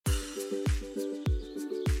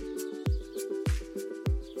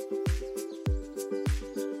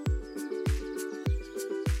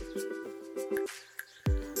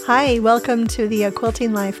Hi, welcome to the A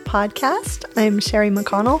Quilting Life podcast. I'm Sherry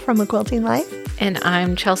McConnell from A Quilting Life. And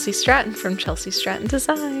I'm Chelsea Stratton from Chelsea Stratton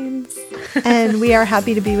Designs. And we are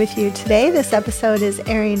happy to be with you today. This episode is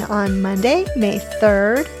airing on Monday, May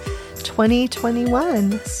 3rd,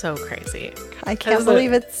 2021. So crazy. I can't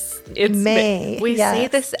believe it's May. We say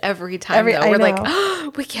this every time, though. We're like,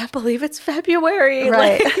 oh, we can't believe it's February.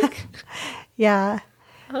 Right. Like, yeah.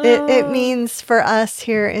 It means for us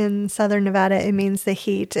here in Southern Nevada, it means the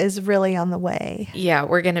heat is really on the way. Yeah,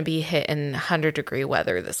 we're going to be hitting 100-degree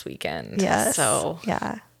weather this weekend. Yes. So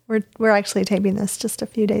yeah, we're actually taping this just a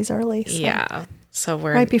few days early. So. Yeah. So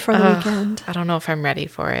we're right before the weekend. I don't know if I'm ready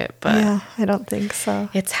for it, but yeah, I don't think so.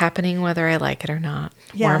 It's happening whether I like it or not.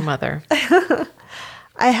 Yeah. Warm weather.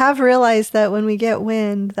 I have realized that when we get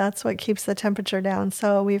wind, that's what keeps the temperature down.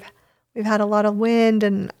 So we've had a lot of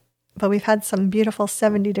wind but we've had some beautiful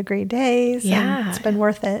 70-degree days. Yeah. And it's been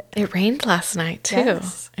worth it. It rained last night, too.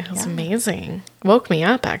 Yes. It was amazing. Woke me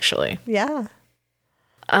up, actually. Yeah.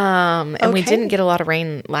 And we didn't get a lot of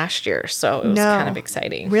rain last year, so it was kind of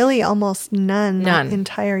exciting. Really almost none. The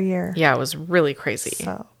entire year. Yeah, it was really crazy.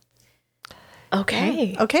 So.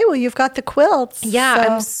 Okay. Yeah. Okay, well, you've got the quilts. Yeah,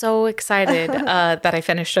 I'm so excited that I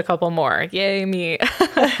finished a couple more. Yay, me.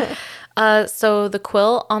 So the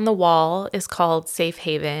quilt on the wall is called Safe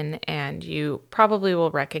Haven, and you probably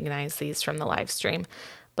will recognize these from the live stream,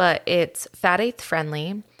 but it's fat eighth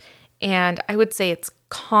friendly, and I would say it's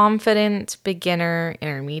confident, beginner,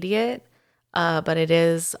 intermediate, but it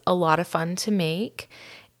is a lot of fun to make.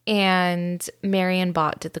 And Marion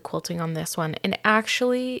Bott did the quilting on this one, and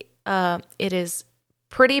actually it is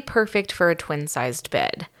pretty perfect for a twin-sized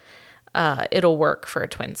bed. It'll work for a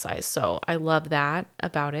twin size. So I love that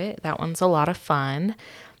about it. That one's a lot of fun.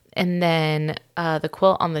 And then the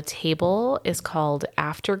quilt on the table is called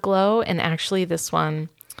Afterglow. And actually this one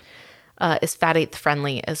is fat eighth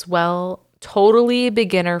friendly as well. Totally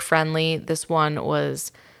beginner friendly. This one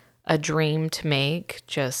was a dream to make.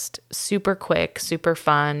 Just super quick, super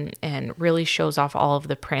fun, and really shows off all of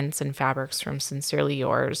the prints and fabrics from Sincerely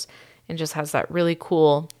Yours. And just has that really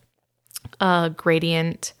cool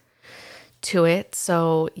gradient to it,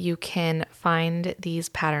 so you can find these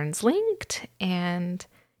patterns linked, and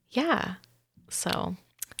yeah, so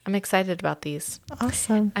I'm excited about these.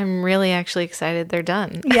 Awesome. I'm really actually excited they're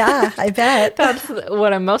done. Yeah, I bet. That's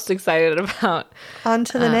what I'm most excited about. On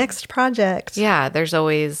to the next project. Yeah, there's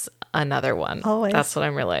always another one. Always. That's what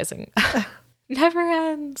I'm realizing. Never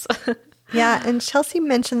ends. Yeah, and Chelsea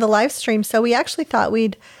mentioned the live stream, so we actually thought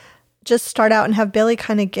we'd just start out and have Billy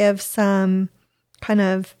kind of give some kind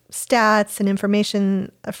of stats and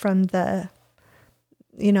information from the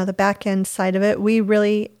back end side of it. We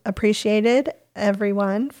really appreciated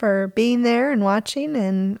everyone for being there and watching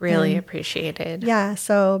and really appreciated. Yeah.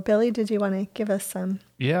 So Billy, did you want to give us some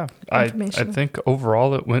information? I think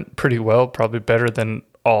overall it went pretty well, probably better than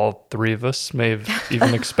all three of us may have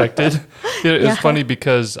even expected. It was funny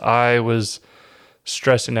because I was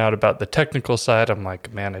stressing out about the technical side. I'm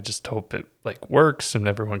like, man, I just hope it works and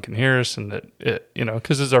everyone can hear us, and that it,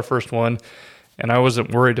 because it's our first one, and I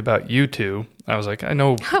wasn't worried about you two. I was like, I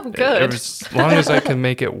know, good. As long as I can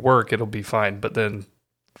make it work, it'll be fine. But then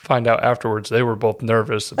find out afterwards they were both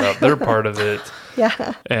nervous about their part of it.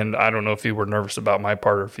 Yeah. And I don't know if you were nervous about my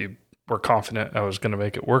part or if you were confident I was going to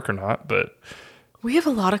make it work or not, but we have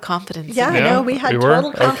a lot of confidence. Yeah, I know. We had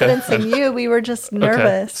total confidence in you. We were just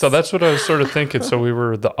nervous. Okay. So that's what I was sort of thinking. So we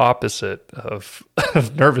were the opposite of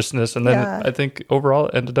nervousness. And then I think overall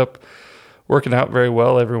it ended up working out very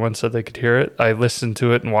well. Everyone said they could hear it. I listened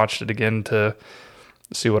to it and watched it again to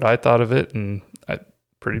see what I thought of it. And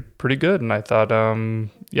pretty good. And I thought, I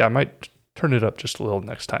might turn it up just a little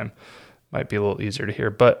next time. Might be a little easier to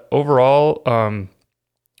hear. But overall,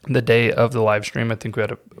 the day of the live stream, I think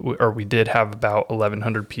we did have about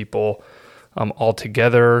 1,100 people all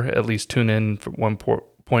together, at least tune in for one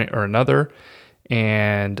point or another.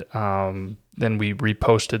 And then we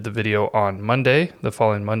reposted the video on Monday, the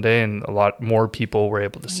following Monday, and a lot more people were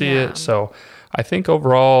able to see it. So I think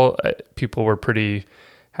overall people were pretty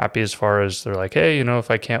happy as far as they're like, hey, if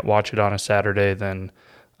I can't watch it on a Saturday, then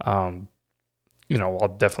I'll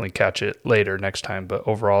definitely catch it later next time. But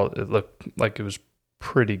overall, it looked like it was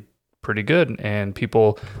pretty good, and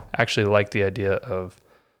people actually like the idea of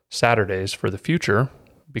Saturdays for the future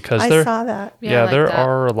because I saw that. There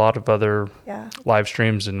are a lot of other live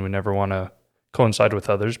streams, and we never want to coincide with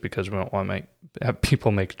others because we don't want to have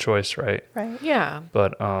people make a choice, right? Right. Yeah.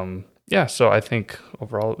 But so I think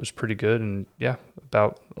overall it was pretty good, and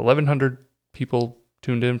about 1,100 people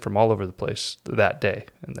tuned in from all over the place that day,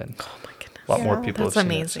 and then oh my goodness, a lot more people that's have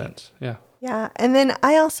seen amazing. it since. Yeah. Yeah. And then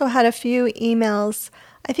I also had a few emails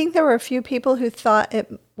I think there were a few people who thought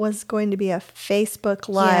it was going to be a Facebook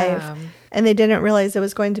Live, and they didn't realize it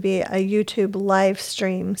was going to be a YouTube live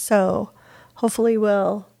stream. So hopefully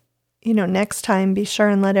we'll, next time be sure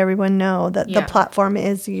and let everyone know that the platform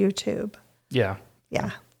is YouTube. Yeah.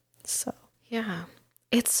 Yeah. So. Yeah.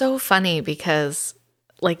 It's so funny because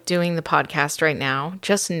like doing the podcast right now,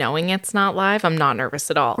 just knowing it's not live, I'm not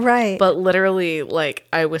nervous at all. Right. But literally, like,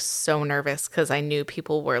 I was so nervous because I knew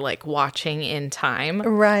people were like watching in time.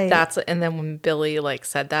 Right. And then when Billy like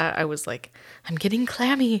said that, I was like, I'm getting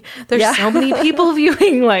clammy. There's so many people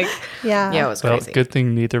viewing. Like, yeah, it was crazy. Good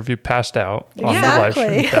thing neither of you passed out on the live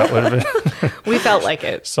stream. That would have been we felt like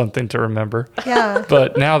it. Something to remember. Yeah.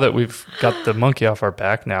 But now that we've got the monkey off our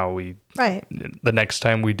back, now the next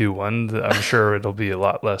time we do one, I'm sure it'll be a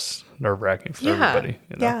lot less nerve-wracking for everybody.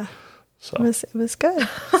 Yeah. So it was good.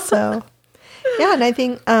 So yeah, and I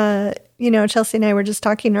think Chelsea and I were just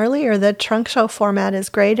talking earlier, the trunk show format is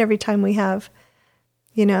great. Every time we have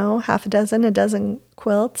half a dozen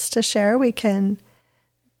quilts to share, we can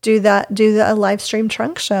do a live stream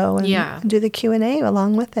trunk show and do the Q&A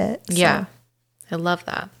along with it. So, yeah. I love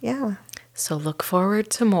that. Yeah. So look forward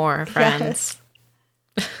to more, friends.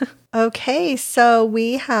 Yes. Okay, so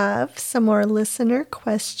we have some more listener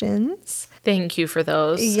questions. Thank you for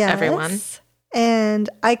those, everyone. And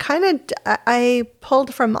I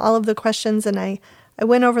pulled from all of the questions, and I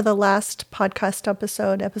went over the last podcast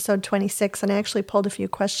episode 26, and I actually pulled a few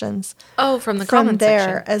questions. Oh, from the comment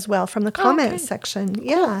section as well, from the comment section.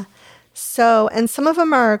 Yeah. So, and some of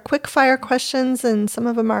them are quick fire questions, and some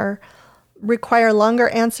of them require longer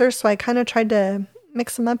answers. So I kind of tried to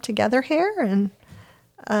mix them up together here, and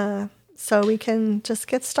so we can just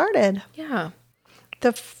get started. Yeah.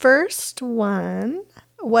 The first one,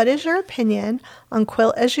 what is your opinion on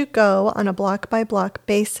quilt as you go on a block-by-block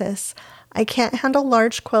basis? I can't handle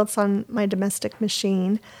large quilts on my domestic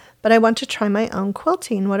machine, but I want to try my own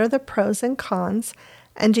quilting. What are the pros and cons?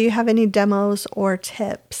 And do you have any demos or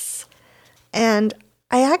tips? And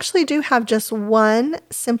I actually do have just one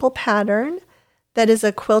simple pattern that is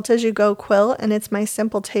a quilt as you go quilt, and it's my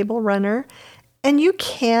simple table runner. And you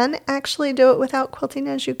can actually do it without quilting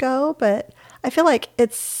as you go, but I feel like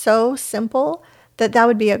it's so simple that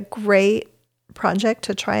would be a great project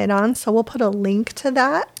to try it on. So we'll put a link to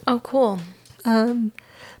that. Oh, cool.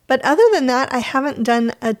 But other than that, I haven't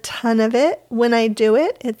done a ton of it. When I do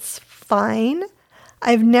it, it's fine.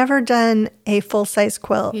 I've never done a full-size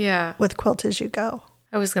quilt with quilt as you go.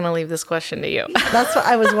 I was going to leave this question to you. That's what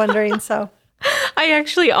I was wondering, so. I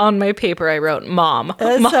actually, on my paper, I wrote, Mom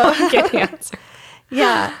can answer.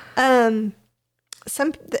 Yeah.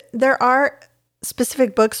 There are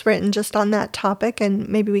specific books written just on that topic, and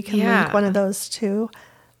maybe we can link one of those too.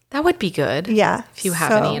 That would be good. Yeah. If you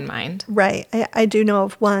have any in mind. Right. I do know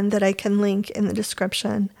of one that I can link in the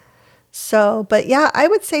description. So, but yeah, I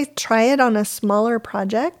would say try it on a smaller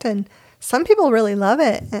project, and some people really love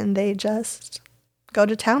it and they just go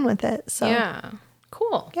to town with it. So yeah.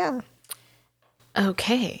 Cool. Yeah.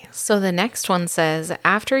 Okay, so the next one says,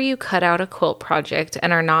 after you cut out a quilt project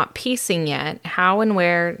and are not piecing yet, how and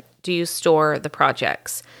where do you store the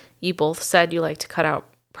projects? You both said you like to cut out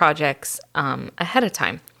projects ahead of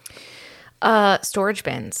time. Storage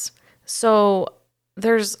bins. So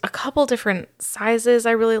there's a couple different sizes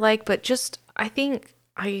I really like, but I think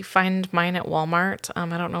I find mine at Walmart.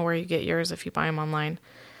 I don't know where you get yours if you buy them online.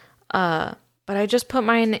 But I just put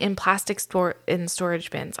mine in plastic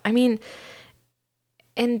storage bins. I mean,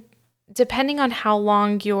 and depending on how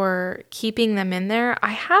long you're keeping them in there,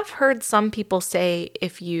 I have heard some people say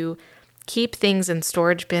if you keep things in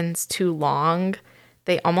storage bins too long,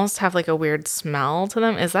 they almost have like a weird smell to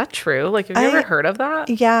them. Is that true? Like, have you ever heard of that?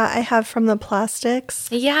 Yeah, I have from the plastics.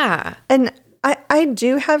 Yeah. And I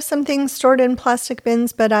do have some things stored in plastic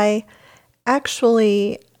bins, but I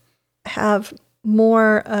actually have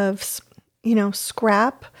more of,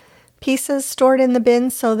 scrap pieces stored in the bin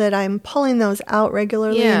so that I'm pulling those out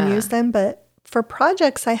regularly and use them. But for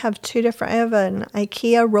projects, I have two different. I have an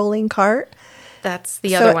IKEA rolling cart. That's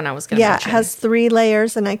the other one I was going to mention. Yeah, it has 3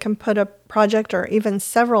 layers, and I can put a project or even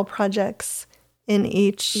several projects in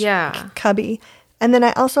each cubby. And then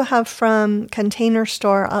I also have from Container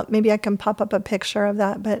Store, maybe I can pop up a picture of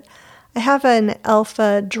that, but I have an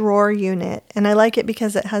Alpha drawer unit, and I like it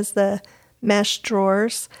because it has the mesh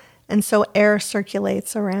drawers. And so air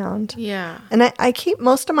circulates around. Yeah. And I keep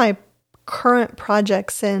most of my current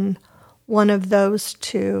projects in one of those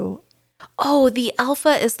 2 Oh, the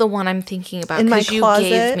Alpha is the one I'm thinking about In my because you closet.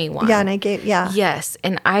 gave me one. Yeah, and I gave, yeah. Yes,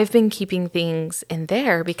 and I've been keeping things in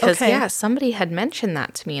there because, yeah, somebody had mentioned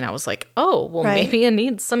that to me, and I was like, oh, well, maybe it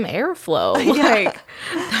needs some airflow. Like,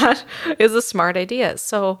 that is a smart idea.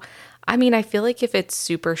 So, I mean, I feel like if it's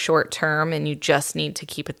super short term and you just need to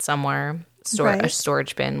keep it somewhere, a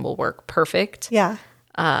storage bin will work perfect. Yeah.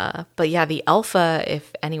 But yeah, the Alpha,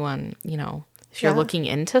 if anyone, you know, if you're looking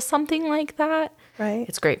into something like that,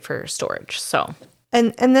 it's great for storage. So,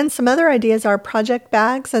 and then some other ideas are project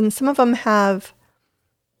bags, and some of them have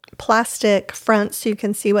plastic fronts so you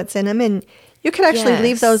can see what's in them, and you could actually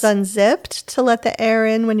leave those unzipped to let the air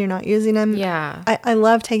in when you're not using them. Yeah. I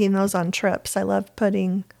love taking those on trips. I love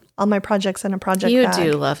putting all my projects in a project bag.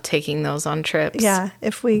 You do love taking those on trips. Yeah,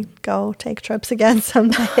 if we go take trips again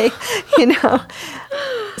someday, you know.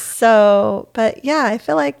 So, but yeah, I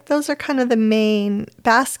feel like those are kind of the main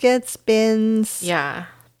baskets, bins. Yeah.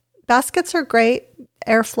 Baskets are great,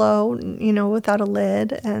 airflow, you know, without a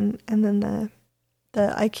lid, and then the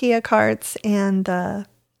IKEA carts and the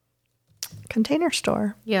container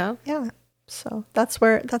store. Yeah. Yeah. So that's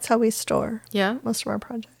how we store most of our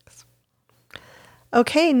projects.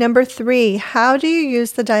 Okay, number 3, how do you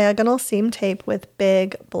use the diagonal seam tape with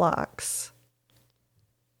big blocks?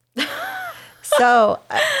 So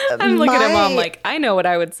I'm looking at Mom like, I know what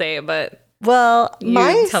I would say, but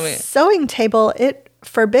my sewing table,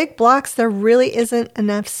 for big blocks, there really isn't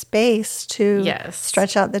enough space to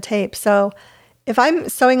stretch out the tape. So if I'm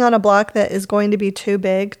sewing on a block that is going to be too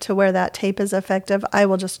big to where that tape is effective, I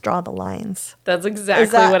will just draw the lines. That's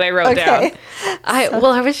exactly what I wrote down. I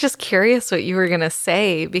was just curious what you were going to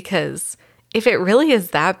say, because if it really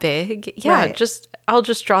is that big, I'll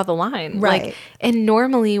just draw the line. Right. Like, and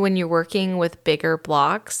normally when you're working with bigger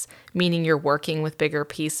blocks, meaning you're working with bigger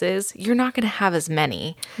pieces, you're not going to have as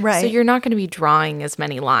many. Right. So you're not going to be drawing as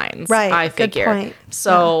many lines. Right. I figure. Good point.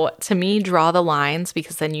 So to me, draw the lines,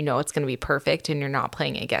 because then you know it's going to be perfect and you're not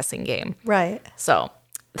playing a guessing game. Right. So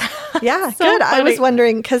yeah, so good. Funny. I was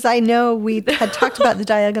wondering, because I know we had talked about the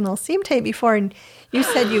diagonal seam tape before, and you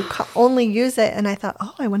said you only use it, and I thought,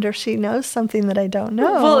 oh, I wonder if she knows something that I don't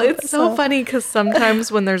know. Well, it's so funny, because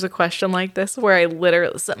sometimes when there's a question like this where I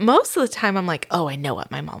literally, most of the time I'm like, oh, I know what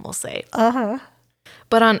my mom will say. Uh-huh.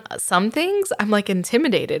 But on some things, I'm like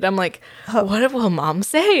intimidated. I'm like, what will Mom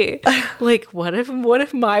say? Like, what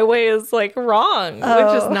if my way is like wrong?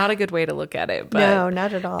 Which is not a good way to look at it. But no,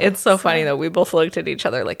 not at all. It's so funny that we both looked at each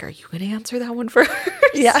other like, are you going to answer that one first?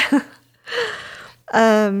 Yeah.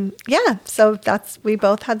 So we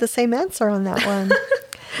both had the same answer on that one.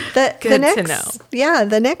 Good to know. Yeah,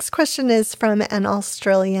 the next question is from an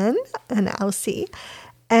Australian, an Aussie,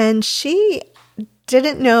 and she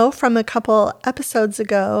didn't know from a couple episodes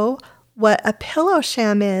ago what a pillow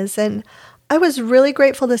sham is, and I was really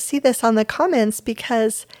grateful to see this on the comments,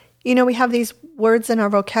 because, you know, we have these words in our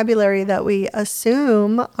vocabulary that we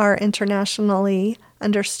assume are internationally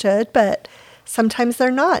understood, but sometimes they're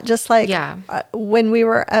not. Just like when we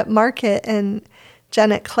were at market and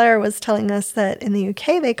Janet Claire was telling us that in the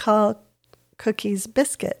UK they call cookies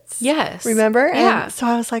biscuits. Yes. Remember? Yeah. And so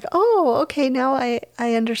I was like, oh, okay, now I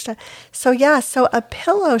understand. So so a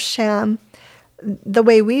pillow sham, the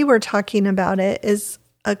way we were talking about it, is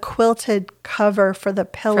a quilted cover for the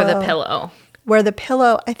pillow. For the pillow. Where the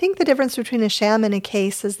pillow, I think the difference between a sham and a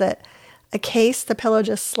case is that a case, the pillow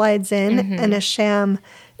just slides in, and a sham,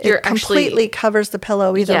 it completely covers the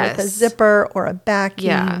pillow, either with a zipper or a backing.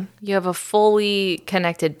 Yeah, you have a fully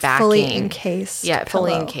connected backing. Fully encased Yeah,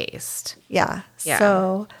 fully pillow. Encased. Yeah.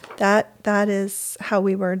 So that is how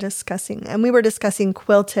we were discussing. And we were discussing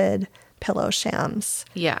quilted pillow shams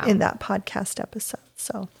in that podcast episode.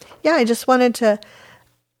 So, yeah, I just wanted to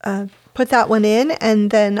put that one in. And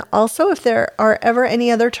then also, if there are ever any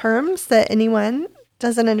other terms that anyone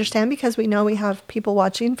doesn't understand, because we know we have people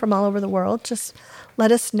watching from all over the world, just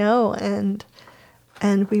let us know, and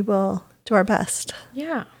we will do our best.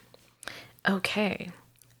 Yeah. Okay.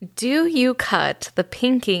 Do you cut the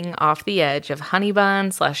pinking off the edge of honey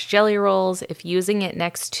bun / jelly rolls if using it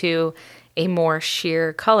next to a more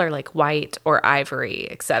sheer color like white or ivory,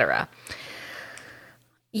 etc.?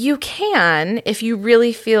 You can, if you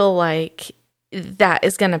really feel like that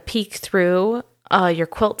is going to peek through your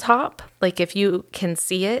quilt top, like if you can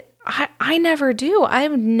see it. I never do.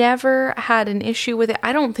 I've never had an issue with it.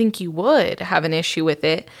 I don't think you would have an issue with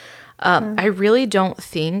it. I really don't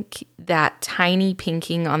think that tiny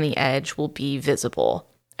pinking on the edge will be visible.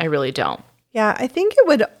 I really don't. Yeah, I think it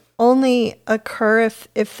would only occur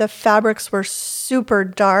if the fabrics were super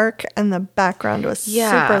dark and the background was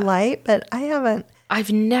super light, but I haven't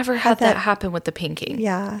I've never had that happen with the pinking.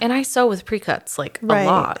 Yeah. And I sew with pre-cuts like Right. a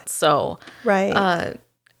lot. So Right.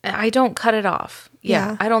 I don't cut it off.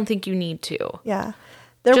 Yeah. I don't think you need to. Yeah.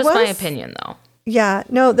 Just my opinion, though. Yeah.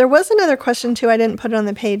 No, there was another question too. I didn't put it on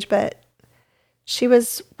the page, but she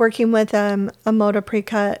was working with a Moda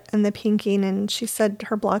pre-cut and the pinking, and she said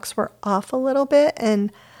her blocks were off a little bit.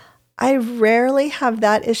 And I rarely have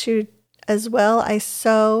that issue as well. I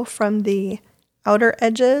sew from the outer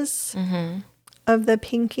edges of the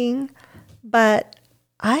pinking, but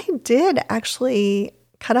I did actually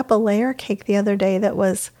cut up a layer cake the other day that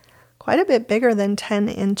was quite a bit bigger than 10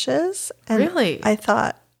 inches. And Really? I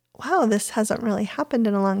thought, wow, this hasn't really happened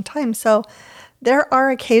in a long time. So there are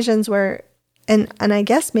occasions where, and I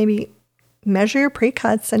guess maybe measure your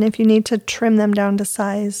pre-cuts, and if you need to trim them down to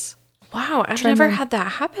size. Wow, I've never had that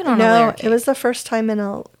happen on a No, layer cake. it was the first time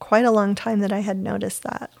in quite a long time that I had noticed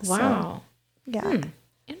that. Wow. So, yeah.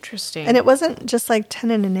 Interesting. And it wasn't just like 10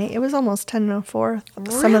 and an 8. It was almost 10 and a 4th.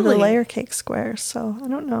 Some of the Really? layer cake squares. So I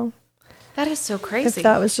don't know That is so if crazy.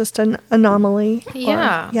 that was just an anomaly.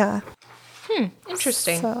 Yeah. Yeah.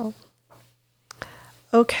 Interesting. So,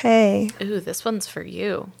 okay. Ooh, this one's for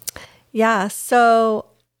you. Yeah. So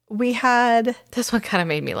we had, This one kind of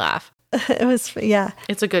made me laugh. it was, yeah.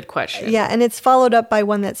 It's a good question. Yeah. And it's followed up by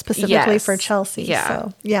one that's specifically Yes. for Chelsea. Yeah.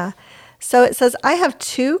 So, yeah. So it says, I have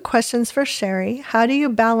 2 questions for Sherry. How do you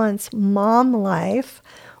balance mom life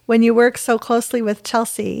when you work so closely with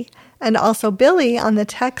Chelsea and also Billy on the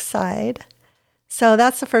tech side? So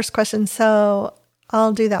that's the first question. So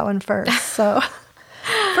I'll do that one first. So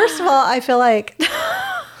first of all, I feel like,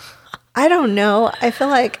 I don't know. I feel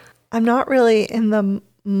like I'm not really in the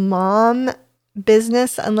mom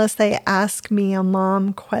business unless they ask me a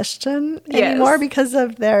mom question anymore because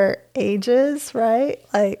of their ages, right?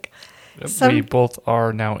 Like, we both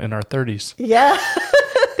are now in our 30s. yeah.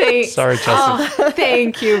 Thanks. Sorry, Chelsea. Oh,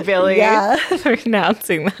 thank you, Billy. Yeah. For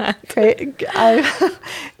announcing that. Great.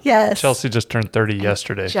 Yes. Chelsea just turned 30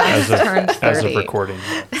 yesterday Turned 30. as of recording.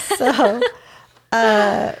 So,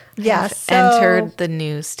 yeah. So, Entered the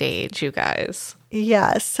new stage, you guys.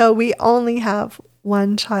 yeah. So we only have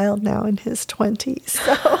one child now in his 20s.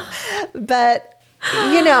 So, but,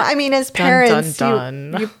 I mean, as parents,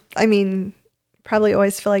 dun. you I mean, probably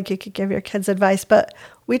always feel like you could give your kids advice, but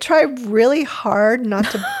we try really hard not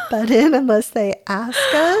to butt in unless they ask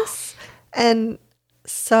us. And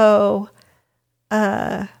so,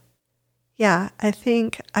 yeah, I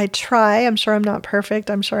think I try. I'm sure I'm not perfect.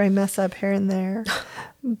 I'm sure I mess up here and there.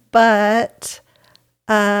 But,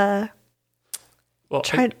 Well,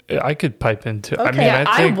 I could pipe in too. Okay. I mean, Yeah,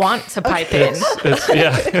 I I think want to pipe in. it's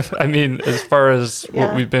yeah. I mean, as far as Yeah.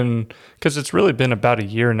 what we've been, because it's really been about a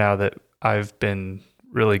year now that I've been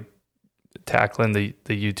really tackling the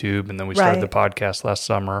YouTube, and then we started Right. the podcast last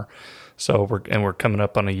summer. So we're coming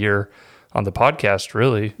up on a year on the podcast,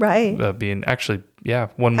 really. Right. Being actually,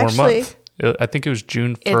 one more Actually- month. I think it was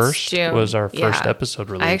June It's 1st June. was our first Yeah. episode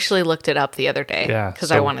release. I actually looked it up the other day Yeah, because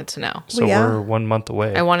so- I wanted to know. so Yeah. we're 1 month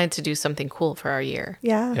away. I wanted to do something cool for our year.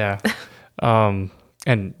 yeah. Yeah.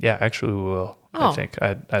 And yeah, actually we will. I Oh, think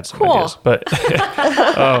I had some cool. ideas, but,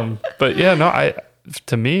 but yeah, no,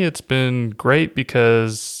 to me, it's been great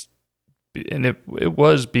because, and it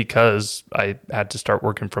was because I had to start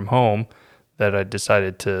working from home that I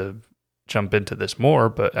decided to jump into this more.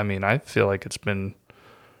 But I mean, I feel like it's been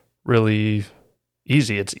really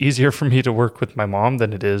easy. It's easier for me to work with my mom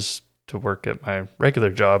than it is to work at my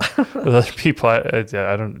regular job with other people. I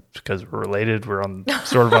don't, because we're related, we're on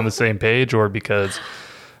sort of on the same page, or because,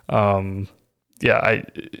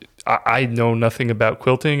 I know nothing about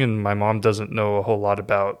quilting, and my mom doesn't know a whole lot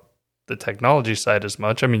about the technology side as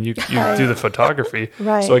much. I mean, you do the photography,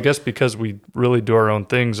 Right. so I guess because we really do our own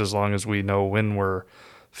things, as long as we know when we're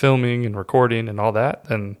filming and recording and all that,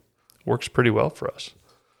 then it works pretty well for us.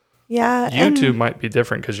 Yeah. You two might be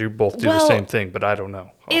different because you both do the Well, same thing, but I don't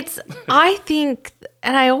know. I think,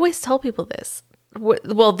 and I always tell people this,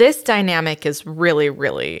 well, this dynamic is really,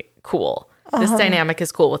 really cool. This dynamic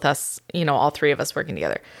is cool with us, all 3 of us working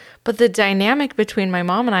together. But the dynamic between my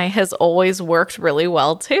mom and I has always worked really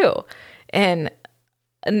well too. And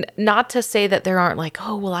not to say that there aren't like,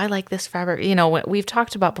 oh, well, I like this fabric. We've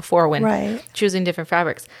talked about before when Right. choosing different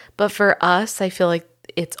fabrics. But for us, I feel like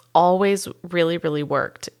it's always really, really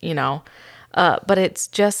worked, but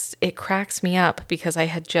it cracks me up because I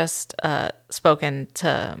had just spoken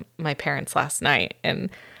to my parents last night, and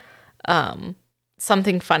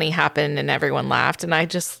something funny happened and everyone laughed. And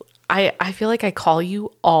I feel like I call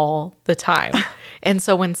you all the time. And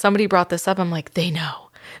so when somebody brought this up, I'm like, they know.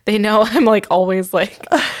 they know I'm like always like,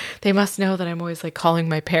 they must know that I'm always like calling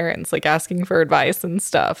my parents, like asking for advice and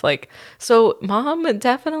stuff. Like, so mom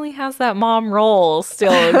definitely has that mom role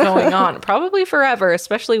still going on, probably forever,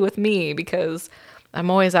 especially with me, because I'm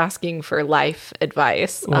always asking for life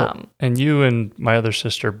advice. Well, and you and my other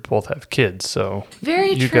sister both have kids, so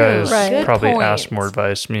very you true. guys Right. probably Good ask point. more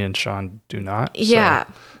advice. Me and Sean do not. Yeah,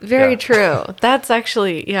 very true. That's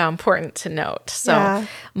actually, important to note. So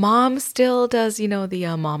mom still does,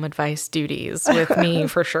 the mom advice duties with me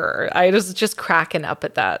for sure. I was just cracking up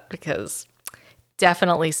at that because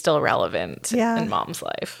definitely still relevant in mom's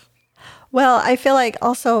life. Well, I feel like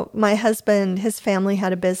also my husband, his family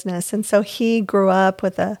had a business. And so he grew up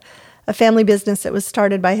with a family business that was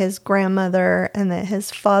started by his grandmother and that his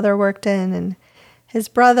father worked in, and his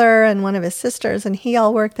brother and one of his sisters, and he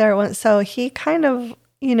all worked there. So he kind of,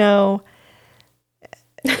 I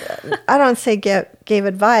don't say gave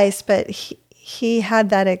advice, but he had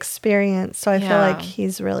that experience. So I feel like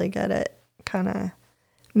he's really good at kind of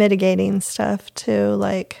mitigating stuff too,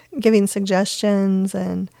 like giving suggestions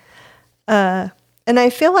and I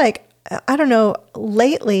feel like, I don't know,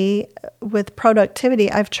 lately with productivity,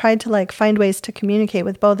 I've tried to like find ways to communicate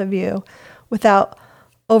with both of you without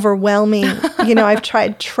overwhelming. I've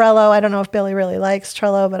tried Trello. I don't know if Billy really likes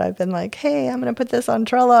Trello, but I've been like, hey, I'm going to put this on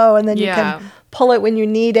Trello, and then you can pull it when you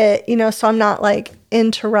need it, so I'm not like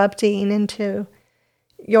interrupting into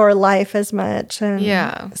your life as much.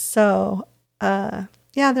 And so,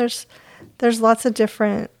 there's lots of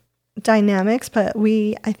different dynamics, but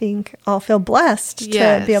I think all feel blessed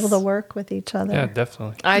to be able to work with each other. Yeah,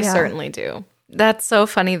 definitely. I certainly do. That's so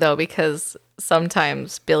funny though, because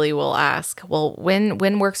sometimes Billy will ask, well,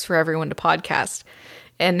 when works for everyone to podcast?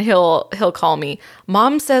 And he'll call me,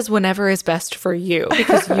 Mom says whenever is best for you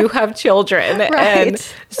because you have children. Right.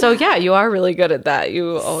 And so you are really good at that.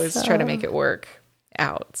 You always try to make it work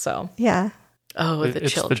out. So oh,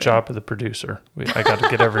 it's children. the job of the producer. I got to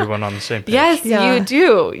get everyone on the same page. Yes, you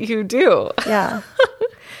do. You do. Yeah.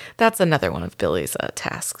 That's another one of Billy's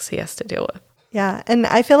tasks he has to deal with. Yeah. And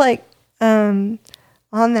I feel like on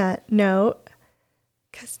that note,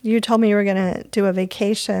 because you told me you were going to do a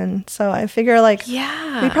vacation. So I figure like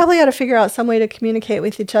we probably ought to figure out some way to communicate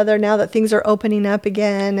with each other now that things are opening up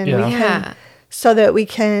again. And we can, so that we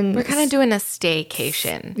can. We're kind of doing a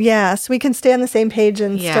staycation. Yeah. So we can stay on the same page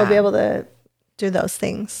and still be able to do those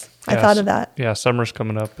things. I thought of that. Yeah, summer's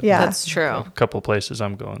coming up. Yeah, that's true. A couple of places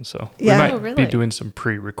I'm going, so we might be doing some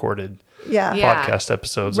pre-recorded podcast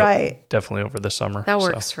episodes. Right, definitely over the summer. That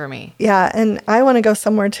works for me. Yeah, and I want to go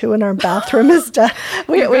somewhere too when our bathroom is done.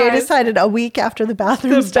 We decided a week after the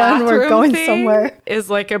bathroom's done, we're going somewhere. Is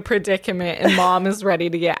like a predicament, and Mom is ready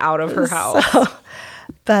to get out of her house.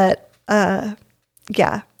 But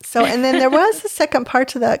So, and then there was a second part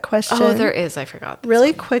to that question. Oh, there is. I forgot.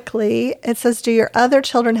 Really quickly, it says, do your other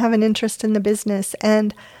children have an interest in the business?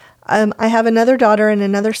 And I have another daughter and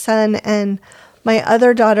another son, and my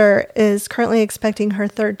other daughter is currently expecting her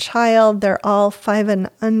third child. They're all 5 and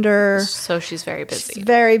under. So she's very busy. She's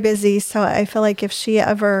very busy. So I feel like if she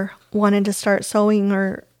ever wanted to start sewing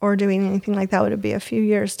or doing anything like that, would it be a few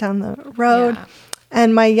years down the road? Yeah.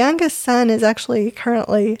 And my youngest son is actually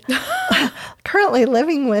currently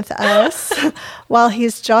living with us while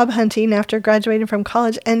he's job hunting after graduating from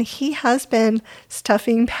college. And he has been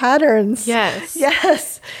stuffing patterns.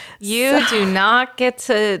 Yes. You do not get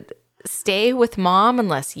to stay with Mom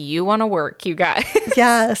unless you want to work, you guys.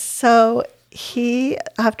 Yeah. So he,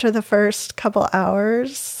 after the first couple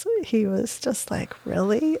hours, he was just like,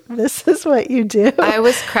 really? This is what you do? I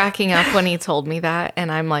was cracking up when he told me that.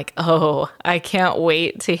 And I'm like, oh, I can't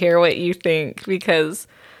wait to hear what you think, because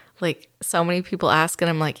like so many people ask and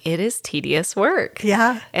I'm like, it is tedious work.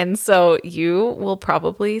 Yeah. And so you will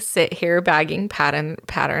probably sit here bagging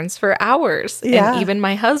patterns for hours. Yeah. And even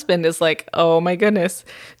my husband is like, oh my goodness,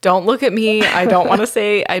 don't look at me. I don't want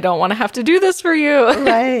to have to do this for you.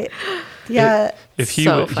 Right. Yeah. If he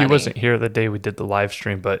wasn't here the day we did the live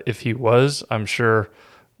stream, but if he was, I'm sure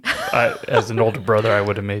as an older brother, I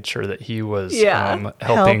would have made sure that he was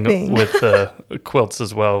helping with the quilts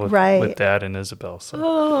as well with Dad and Isabel.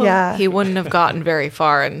 So he wouldn't have gotten very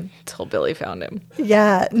far until Billy found him.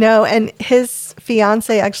 Yeah, no, and his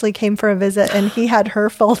fiance actually came for a visit, and he had her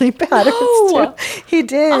folding patterns too. He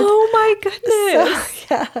did. Oh my goodness!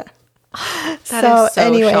 So, yeah. That is so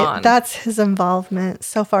anyway, Sean. That's his involvement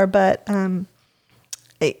so far. But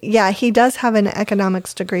he does have an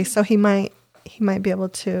economics degree, so he might be able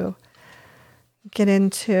to get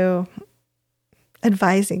into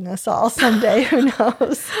advising us all someday. Who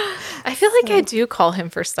knows? I feel like I do call him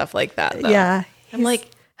for stuff like that, though. Yeah. I'm like,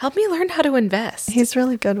 Help me learn how to invest. He's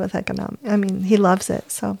really good with economics. I mean, he loves it.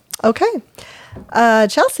 So, okay.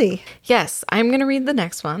 Chelsea. Yes, I'm going to read the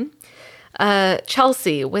next one.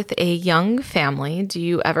 Chelsea, with a young family, do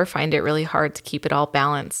you ever find it really hard to keep it all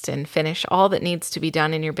balanced and finish all that needs to be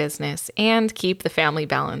done in your business and keep the family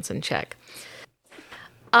balance in check?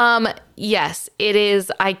 Yes, it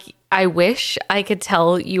is. I wish I could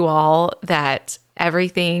tell you all that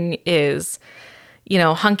everything is,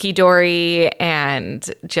 hunky-dory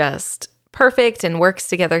and just perfect and works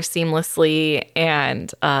together seamlessly.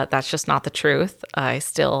 And that's just not the truth. I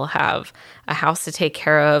still have a house to take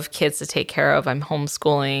care of, kids to take care of. I'm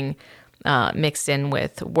homeschooling mixed in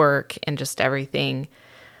with work and just everything.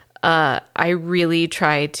 I really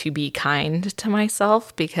try to be kind to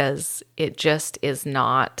myself because it just is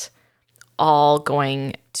not all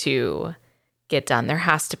going to get done. There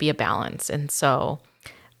has to be a balance. And so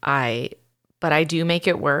but I do make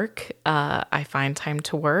it work. I find time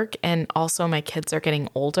to work. And also my kids are getting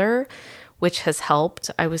older, which has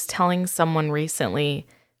helped. I was telling someone recently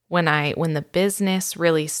when the business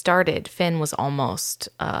really started, Finn was almost,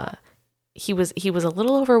 he was a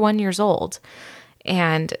little over 1 year old.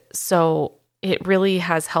 And so it really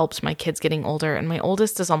has helped my kids getting older. And my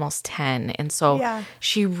oldest is almost 10. And so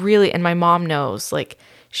she really, and my mom knows, like,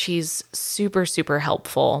 she's super, super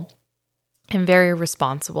helpful and very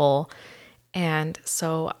responsible. And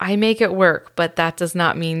so I make it work, but that does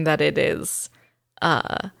not mean that it is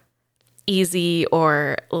easy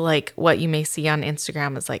or like what you may see on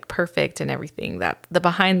Instagram is like perfect and everything. That the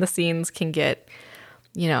behind the scenes can get,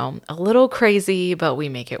 a little crazy, but we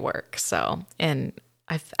make it work. So, and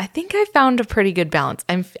I think I found a pretty good balance.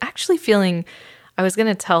 I'm actually feeling, I was going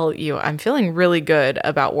to tell you, I'm feeling really good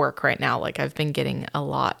about work right now. Like I've been getting a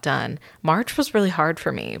lot done. March was really hard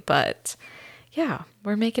for me, but yeah,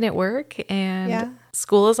 we're making it work and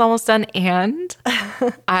school is almost done. And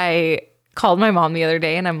I called my mom the other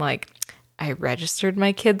day and I'm like, I registered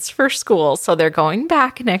my kids for school. So they're going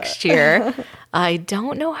back next year. I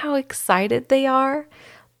don't know how excited they are,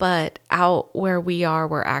 but out where we are,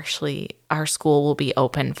 our school will be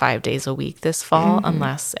open 5 days a week this fall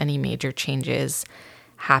unless any major changes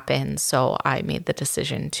happen. So I made the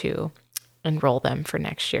decision to enroll them for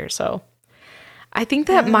next year. So I think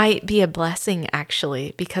that might be a blessing,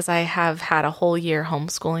 actually, because I have had a whole year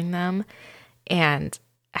homeschooling them and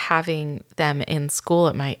having them in school.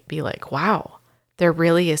 It might be like, wow, there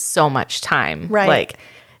really is so much time. Right. Like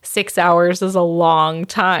 6 hours is a long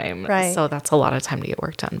time. Right. So that's a lot of time to get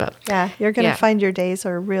work done. But yeah, you're going to find your days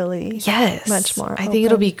are really much more I think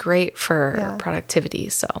it'll be great for productivity.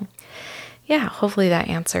 So yeah, hopefully that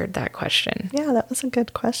answered that question. Yeah, that was a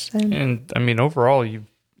good question. And I mean, overall, you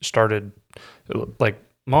started, like,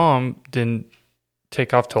 Mom didn't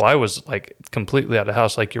take off till I was like completely out of the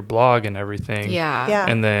house, like your blog and everything. Yeah.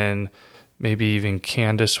 And then maybe even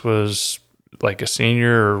Candace was like a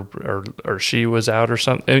senior or she was out or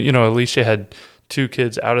something. Alicia had 2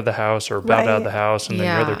 kids out of the house or about out of the house, and then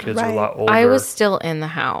your other kids are a lot older. I was still in the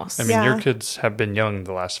house. I mean, your kids have been young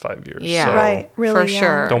the last 5 years. Yeah. So right. Really, for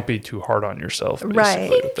sure. don't be too hard on yourself. Right.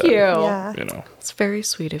 Thank you. Yeah. It's very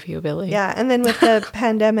sweet of you, Billy. Yeah. And then with the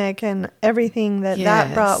pandemic and everything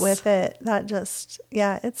that brought with it, that just,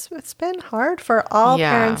 it's been hard for all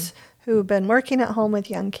parents who've been working at home with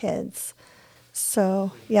young kids.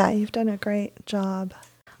 So, you've done a great job.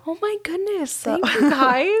 Oh my goodness. Thank you,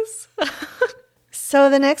 guys. So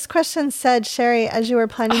the next question said, Sherry, as you were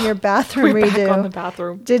planning your bathroom we're redo, back on the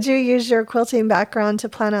bathroom. Did you use your quilting background to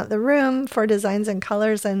plan out the room for designs and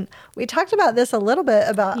colors? And we talked about this a little bit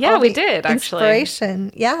about we did actually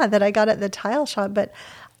inspiration, that I got at the tile shop. But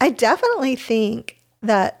I definitely think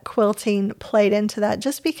that quilting played into that,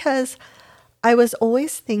 just because I was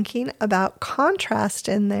always thinking about contrast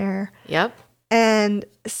in there. Yep. And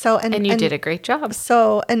so, and you did a great job.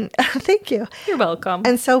 So, and thank you. You're welcome.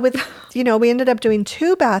 And so with, we ended up doing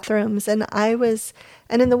 2 bathrooms, and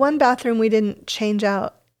in the one bathroom, we didn't change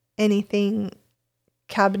out anything,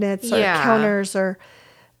 cabinets or counters or,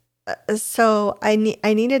 so I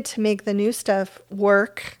needed to make the new stuff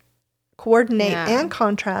work, coordinate and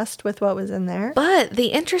contrast with what was in there. But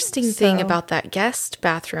the interesting thing about that guest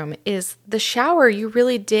bathroom is the shower. You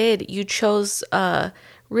chose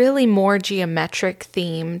really more geometric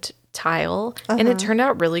themed tile, and it turned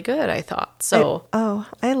out really good, I thought. So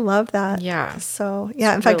I love that. Yeah. So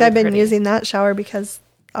in fact, I've been using that shower because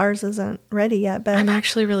ours isn't ready yet. But I'm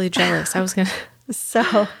actually really jealous. I was gonna.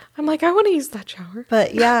 So I'm like, I want to use that shower.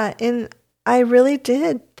 But I really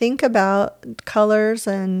did think about colors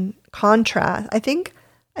and contrast. I think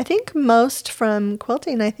most from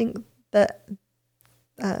quilting. I think that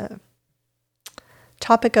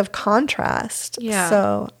topic of contrast. Yeah.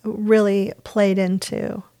 So really played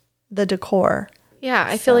into the decor. Yeah,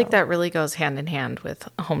 I feel like that really goes hand in hand with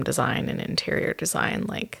home design and interior design,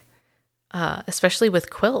 like especially with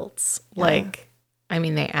quilts. Yeah. Like, I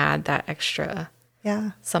mean, they add that extra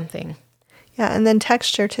something. Yeah, and then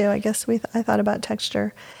texture too. I guess I thought about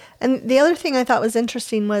texture. And the other thing I thought was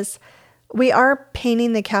interesting was we are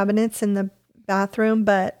painting the cabinets in the bathroom,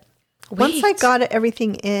 but once I got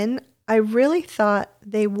everything in, I really thought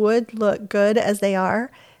they would look good as they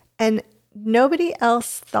are. And nobody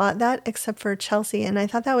else thought that except for Chelsea. And I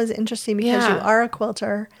thought that was interesting because you are a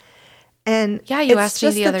quilter. And you asked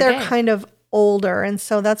me the other day. They're kind of older, and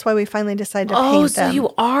so that's why we finally decided to paint them. So you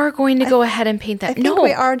are going to go ahead and paint that? I think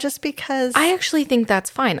we are, just because I actually think that's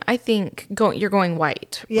fine. I think you're going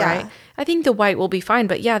white, right? I think the white will be fine,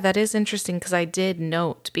 but yeah, that is interesting because I did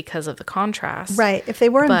note because of the contrast. Right. If they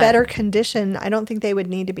were in better condition, I don't think they would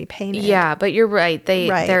need to be painted. Yeah, but you're right.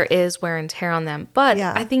 There is wear and tear on them. But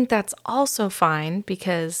I think that's also fine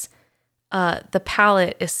because the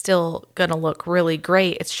palette is still going to look really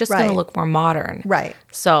great. It's just going to look more modern. Right.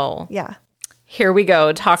 So yeah. Here we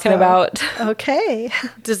go, talking about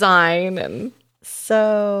design. And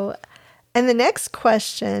the next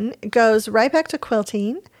question goes right back to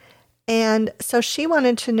quilting. And so she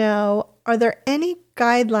wanted to know, are there any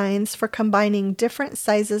guidelines for combining different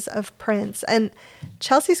sizes of prints? And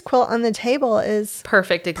Chelsea's quilt on the table is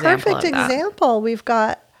perfect example. We've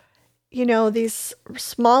got, these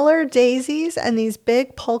smaller daisies and these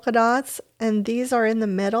big polka dots, and these are in the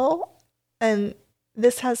middle. And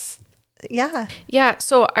this has... Yeah.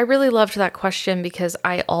 So I really loved that question because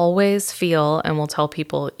I always feel and will tell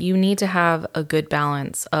people you need to have a good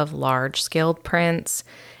balance of large scaled prints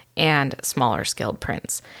and smaller scaled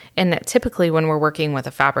prints. And typically when we're working with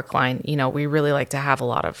a fabric line, we really like to have a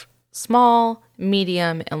lot of small,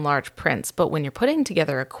 medium, and large prints. But when you're putting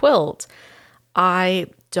together a quilt, I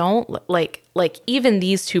don't like even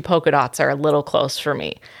these two polka dots are a little close for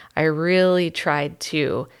me. I really tried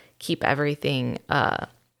to keep everything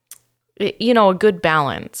a good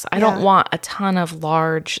balance. I don't want a ton of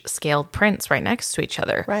large scaled prints right next to each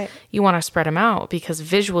other. Right. You want to spread them out because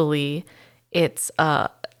visually it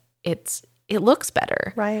looks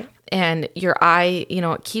better. Right. And your eye,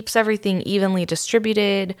 it keeps everything evenly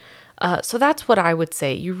distributed. So that's what I would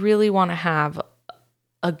say. You really want to have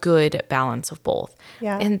a good balance of both.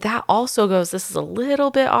 Yeah. And that also goes, this is a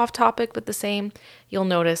little bit off topic, but the same. You'll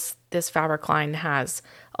notice this fabric line has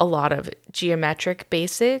a lot of geometric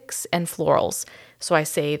basics and florals. So I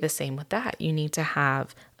say the same with that. You need to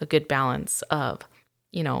have a good balance of,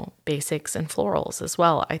 basics and florals as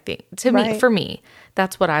well. I think for me,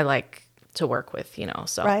 that's what I like to work with,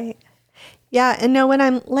 so. Right. Yeah. And no, when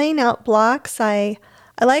I'm laying out blocks, I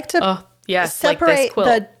like to separate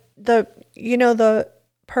like the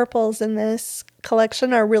purples in this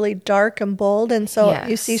collection are really dark and bold. And so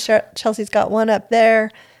you see Chelsea's got one up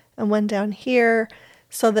there and one down here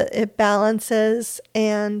so that it balances.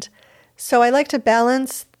 And so I like to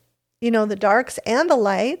balance, the darks and the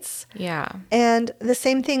lights. Yeah. And the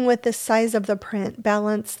same thing with the size of the print,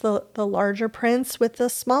 balance the larger prints with the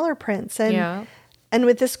smaller prints. And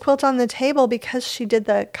with this quilt on the table, because she did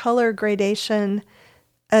the color gradation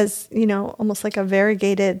as, almost like a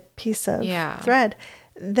variegated piece of thread,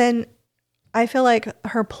 then I feel like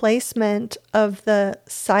her placement of the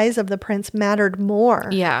size of the prints mattered more.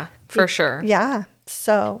 Yeah, for sure. Yeah.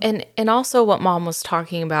 So and also what Mom was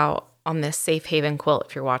talking about on this Safe Haven quilt,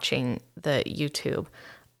 if you're watching the YouTube.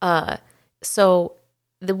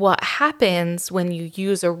 What happens when you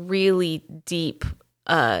use a really deep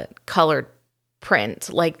colored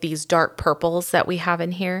print, like these dark purples that we have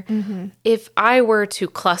in here, if I were to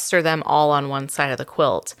cluster them all on one side of the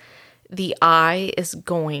quilt, the eye is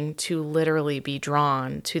going to literally be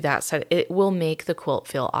drawn to that side. It will make the quilt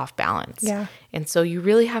feel off balance. Yeah. And so you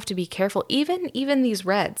really have to be careful. Even these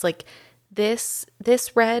reds, like this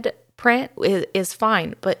red print is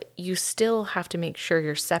fine, but you still have to make sure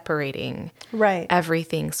you're separating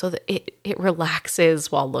everything so that it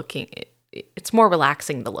relaxes while looking. It's more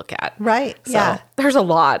relaxing to look at. Right. So there's a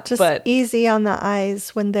lot. Just but easy on the eyes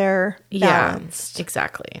when they're balanced. Yeah,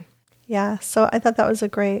 exactly. Yeah. So I thought that was a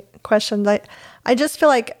great question. I just feel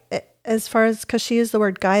like as far as, because she used the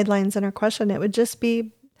word guidelines in her question, it would just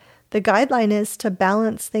be, the guideline is to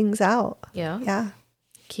balance things out. Yeah. Yeah.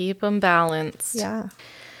 Keep them balanced. Yeah.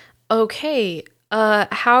 Okay.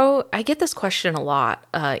 How I get this question a lot,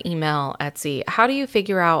 email, Etsy. How do you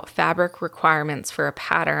figure out fabric requirements for a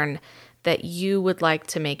pattern that you would like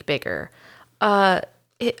to make bigger? I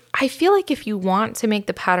feel like if you want to make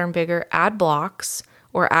the pattern bigger, add blocks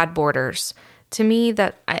or add borders. to me,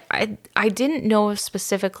 that I didn't know if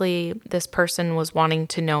specifically this person was wanting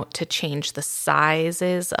to change the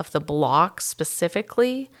sizes of the blocks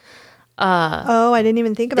specifically. I didn't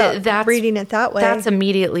even think about reading it that way. That's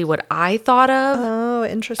immediately what I thought of. Oh,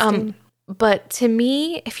 interesting. But to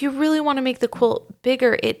me, if you really want to make the quilt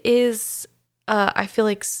bigger, it is, I feel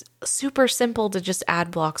like, super simple to just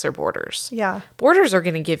add blocks or borders. Yeah. Borders are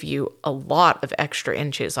going to give you a lot of extra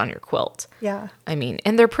inches on your quilt. Yeah. I mean,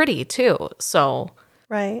 and they're pretty too. So.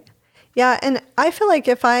 Right. Yeah. And I feel like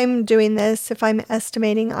if I'm doing this, if I'm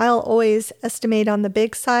estimating, I'll always estimate on the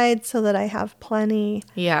big side so that I have plenty.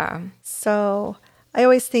 Yeah. So I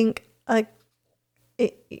always think,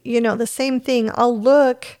 the same thing. I'll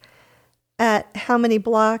look at how many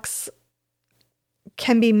blocks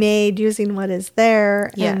can be made using what is there.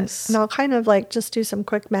 Yes. And I'll kind of like just do some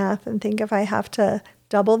quick math and think if I have to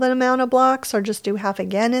double the amount of blocks or just do half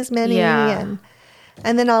again as many. Yeah.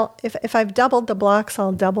 And then if I've doubled the blocks,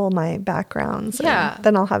 I'll double my backgrounds. Yeah.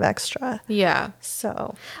 Then I'll have extra. Yeah.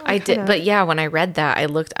 So I did. But yeah, when I read that,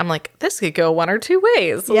 I'm like, this could go one or two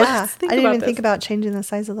ways. Yeah. Let's think I didn't about even this. think about changing the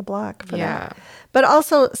size of the block for Yeah. that. But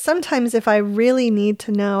also sometimes if I really need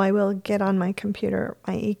to know, I will get on my computer,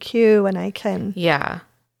 my EQ, and I can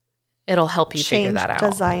it'll help you figure that out.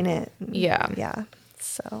 Design it. Yeah. Yeah.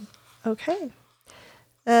 So, okay.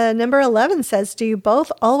 Number 11 says, do you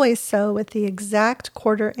both always sew with the exact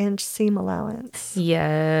 1/4 inch seam allowance?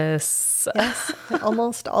 Yes. Yes,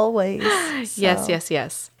 almost always. So,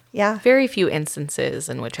 Yes. Yeah. Very few instances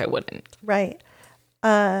in which I wouldn't. Right.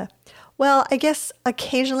 Well, I guess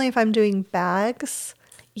occasionally if I'm doing bags.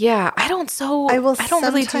 Yeah, I don't sew. I will I don't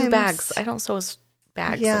really do sometimes- bags. I don't sew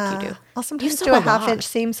bags like you do. I'll sometimes sew do a a 1/2 lot. inch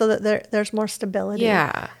seam so that there's more stability.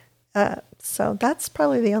 Yeah. So that's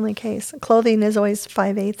probably the only case. Clothing is always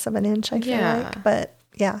 5/8 of an inch, I feel like. But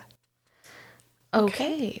yeah.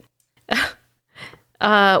 Okay.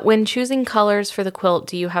 When choosing colors for the quilt,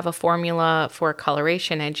 do you have a formula for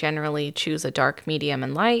coloration? I generally choose a dark, medium,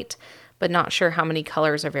 and light, but not sure how many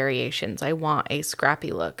colors or variations. I want a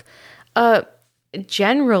scrappy look.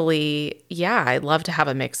 Generally, yeah, I love to have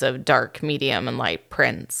a mix of dark, medium, and light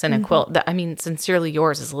prints in a quilt. I mean, Sincerely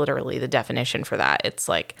Yours is literally the definition for that. It's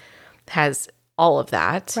like, has all of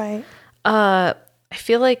that. Right. I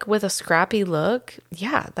feel like with a scrappy look,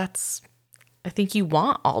 I think you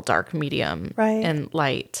want all dark, medium, and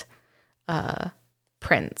light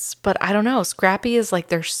prints. But I don't know. Scrappy is like,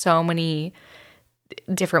 there's so many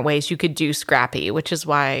different ways you could do scrappy, which is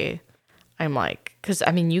why I'm like, because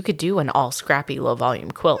I mean, you could do an all scrappy low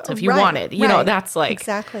volume quilt if you wanted. You know, that's like.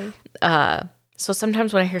 Exactly. So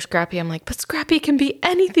sometimes when I hear scrappy, I'm like, but scrappy can be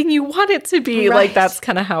anything you want it to be. Like, that's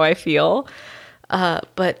kind of how I feel.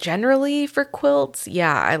 But generally for quilts,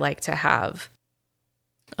 I like to have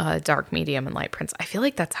dark, medium, and light prints. I feel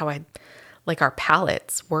like that's how our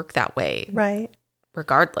palettes work that way. Right.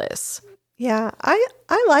 Regardless. Yeah.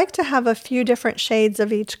 I like to have a few different shades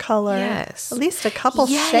of each color. Yes. At least a couple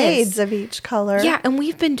shades of each color. Yeah. And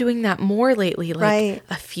we've been doing that more lately. Like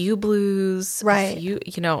a few blues. Right. A few,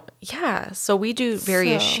 So we do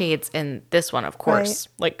various shades in this one, of course.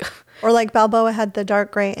 Or like Balboa had the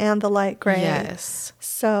dark gray and the light gray. Yes.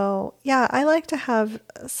 So I like to have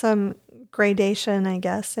some gradation, I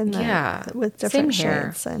guess, in with different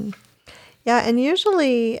shades. And and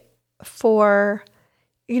usually for,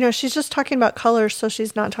 she's just talking about colors, so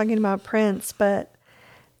she's not talking about prints, but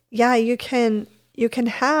you can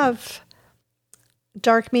have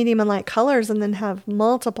dark, medium, and light colors and then have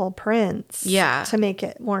multiple prints to make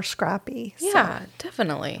it more scrappy. Yeah,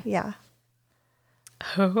 definitely. Yeah.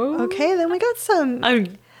 Oh. Okay, then we got some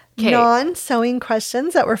non-sewing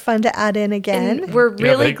questions that were fun to add in again. And we're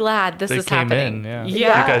really glad this is happening. You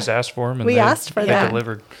guys asked for them, and we asked for them.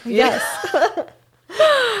 Delivered. Yes.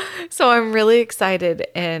 So I'm really excited,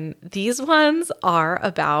 and these ones are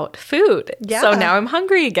about food. Yeah. So now I'm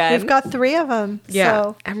hungry again. We've got 3 of them. Yeah.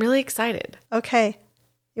 So. I'm really excited. Okay.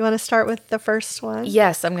 You want to start with the first one?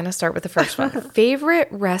 Yes, I'm going to start with the first one. Favorite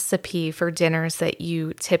recipe for dinners that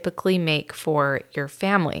you typically make for your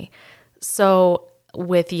family? So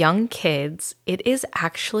with young kids, it is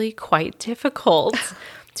actually quite difficult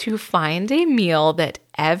to find a meal that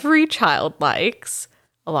every child likes,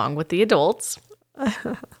 along with the adults.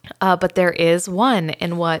 But there is one,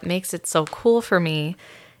 and what makes it so cool for me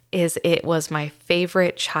is it was my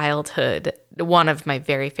favorite childhood, one of my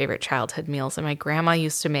very favorite childhood meals, and my grandma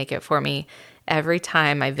used to make it for me every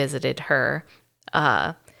time I visited her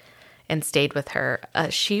and stayed with her.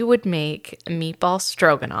 She would make meatball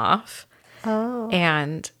stroganoff,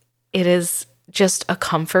 and it is just a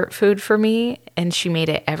comfort food for me, and she made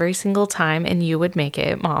it every single time, and you would make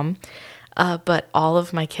it, Mom. but all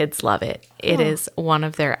of my kids love it. It is one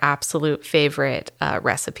of their absolute favorite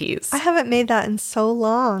recipes. I haven't made that in so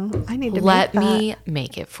long. I need to Let make that. me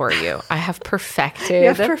make it for you. I have perfected. You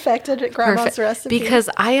have perfected Grandma's recipe. Because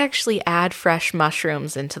I actually add fresh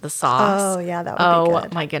mushrooms into the sauce. Oh, yeah, that would be good.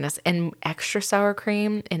 Oh, my goodness. And extra sour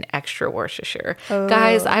cream and extra Worcestershire.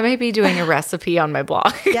 Guys, I might be doing a recipe on my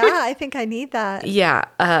blog. Yeah, I think I need that. Yeah.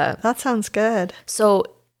 That sounds good. So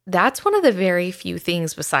that's one of the very few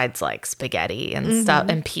things besides like spaghetti and stuff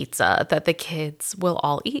and pizza that the kids will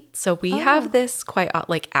all eat. So we have this quite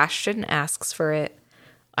like Ashton asks for it.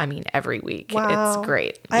 I mean, every week. Wow. It's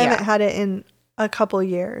great. I haven't had it in a couple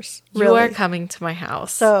years. You Really. are coming to my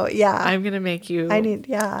house. So, yeah. I'm going to make you.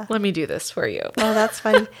 Let me do this for you. Oh, that's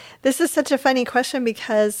funny. This is such a funny question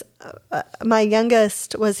because my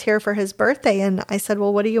youngest was here for his birthday and I said,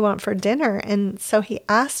 well, what do you want for dinner? And so he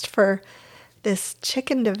asked for this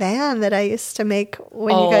chicken divan that I used to make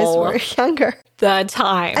when you guys were younger. The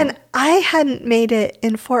time. And I hadn't made it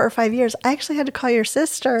in 4 or 5 years. I actually had to call your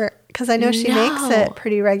sister because I know she makes it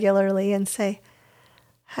pretty regularly and say,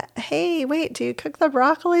 hey, wait, do you cook the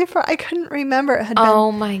broccoli for? I couldn't remember. It had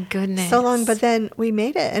been my goodness. so long, but then we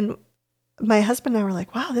made it and my husband and I were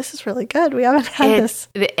like, wow, this is really good. We haven't had this.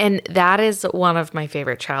 And that is one of my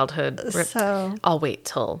favorite childhood. So I'll wait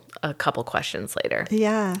till a couple questions later.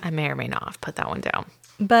 Yeah. I may or may not have put that one down.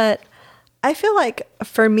 But I feel like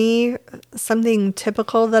for me, something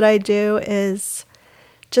typical that I do is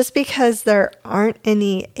just because there aren't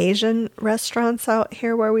any Asian restaurants out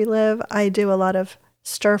here where we live, I do a lot of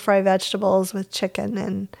stir-fry vegetables with chicken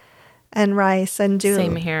and rice and do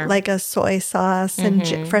Same here. like a soy sauce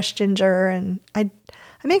and fresh ginger. And I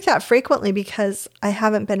make that frequently because I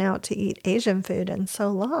haven't been out to eat Asian food in so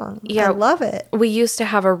long. Yeah. I love it. We used to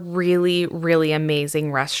have a really, really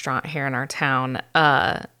amazing restaurant here in our town.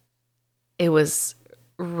 It was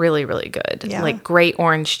really, really good. Yeah. Like great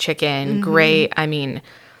orange chicken, great, I mean,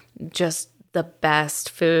 just the best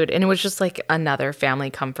food. And it was just like another family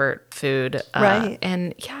comfort food. Right.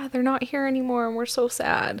 And yeah, they're not here anymore and we're so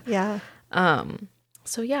sad. Yeah.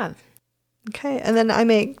 So yeah. Okay. And then I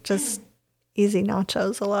make just easy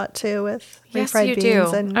nachos a lot too with Yes, refried you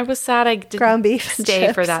beans do. and I was sad I didn't ground beef and stay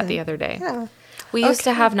for chips that and- the other day. Yeah. We used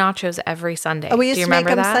to have nachos every Sunday. Oh, we used do you to make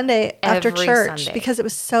remember them that? Sunday after Every church Sunday. because it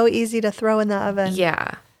was so easy to throw in the oven.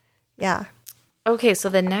 Yeah. Yeah. Okay, so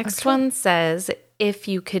the next one says, if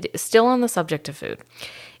you could, still on the subject of food,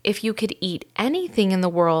 if you could eat anything in the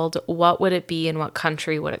world, what would it be and what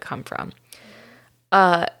country would it come from?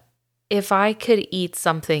 If I could eat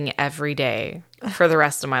something every day for the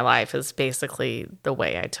rest of my life is basically the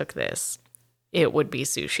way I took this, it would be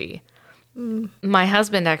sushi. My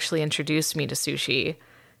husband actually introduced me to sushi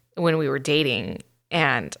when we were dating,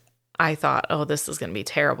 and I thought, oh, this is going to be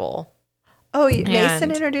terrible. Oh, Mason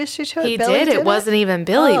And introduced you to it? He Billy did. It wasn't even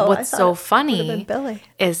Billy. Oh, I What's thought so it would've funny been Billy.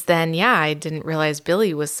 is then, yeah, I didn't realize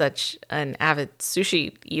Billy was such an avid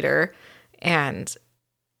sushi eater. And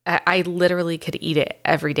I literally could eat it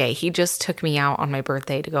every day. He just took me out on my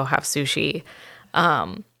birthday to go have sushi.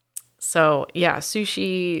 So, yeah,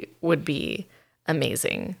 sushi would be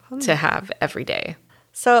amazing to have every day.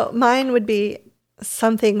 So mine would be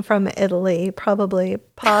something from Italy, probably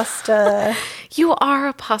pasta, You are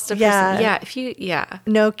a pasta Yeah. person. Yeah.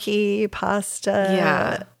 gnocchi,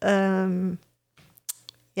 pasta.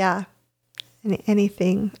 Yeah.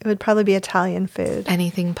 Anything. It would probably be Italian food.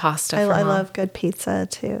 Anything pasta. I for Mom. love good pizza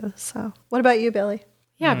too. So what about you, Billy?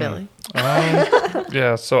 Yeah, Billy.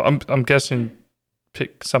 Yeah, so I'm guessing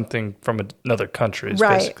pick something from another country is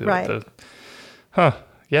Right, basically right. what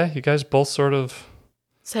yeah, you guys both sort of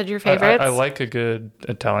Said your favorites? I like a good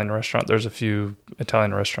Italian restaurant. There's a few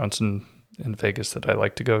Italian restaurants in Vegas that I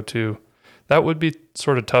like to go to. That would be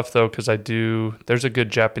sort of tough though, because there's a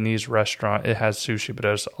good Japanese restaurant. It has sushi, but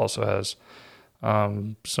it also has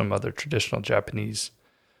some other traditional Japanese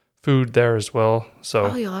food there as well. So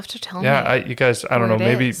Oh, you'll have to tell me. yeah, you guys, I don't know,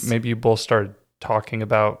 where it is. maybe you both started talking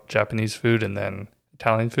about Japanese food and then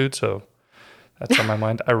Italian food, so that's on my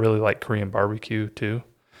mind. I really like Korean barbecue too.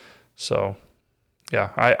 So yeah,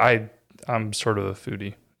 I'm sort of a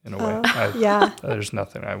foodie in a way. Yeah. There's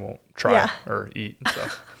nothing I won't try Yeah. or eat. So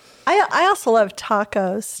I also love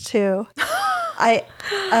tacos too. I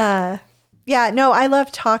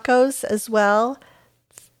love tacos as well.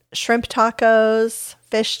 Shrimp tacos,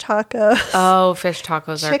 fish tacos, Oh, fish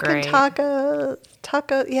tacos are chicken great. tacos.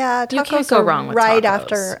 Yeah, tacos You can't go are wrong with right tacos.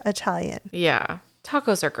 after Italian. Yeah.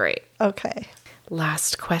 Tacos are great. Okay,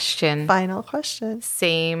 Last question. final question.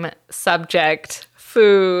 Same subject.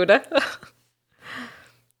 Food.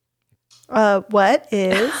 What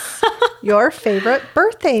is your favorite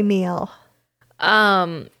birthday meal?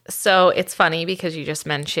 So it's funny because you just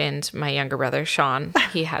mentioned my younger brother, Sean.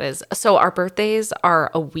 He had his, so our birthdays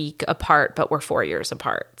are a week apart, but we're 4 years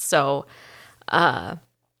apart. So,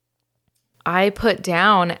 I put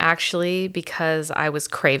down actually because I was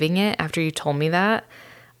craving it after you told me that.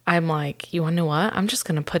 I'm like, you want to know what? I'm just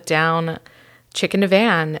going to put down chicken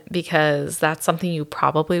divan because that's something you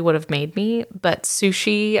probably would have made me. But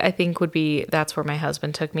sushi, I think that's where my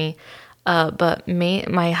husband took me. But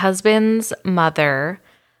my husband's mother,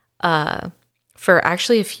 for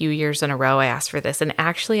actually a few years in a row, I asked for this. And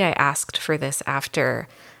actually I asked for this after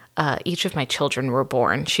each of my children were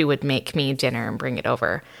born. She would make me dinner and bring it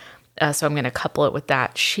over. So I'm going to couple it with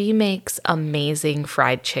that. She makes amazing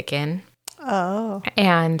fried chicken. Oh.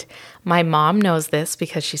 And my mom knows this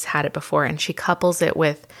because she's had it before, and she couples it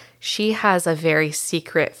with, she has a very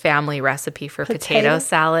secret family recipe for potato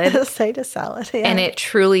salad. Potato salad, yeah. And it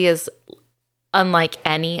truly is unlike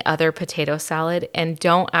any other potato salad. And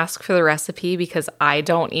don't ask for the recipe because I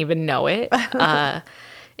don't even know it.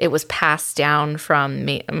 It was passed down from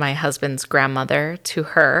my husband's grandmother to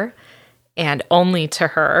her and only to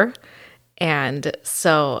her. And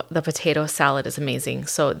so the potato salad is amazing.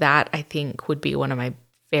 So that I think would be one of my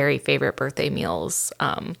very favorite birthday meals.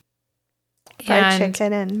 Fried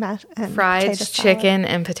chicken and fried chicken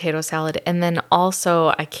and potato salad. And then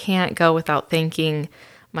also I can't go without thanking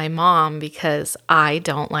my mom because I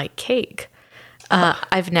don't like cake.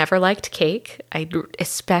 I've never liked cake. I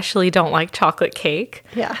especially don't like chocolate cake.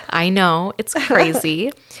 Yeah. I know, it's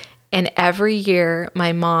crazy. And every year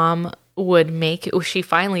my mom would she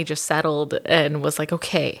finally just settled and was like,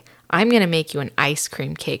 okay, I'm going to make you an ice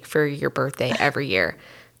cream cake for your birthday every year.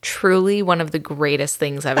 Truly one of the greatest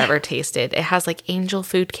things I've ever tasted. It has like angel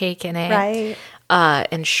food cake in it. Right.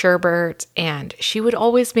 And sherbet. And she would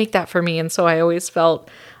always make that for me. And so I always felt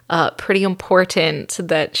pretty important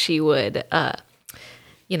that she would,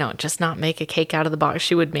 just not make a cake out of the box.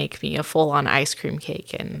 She would make me a full-on ice cream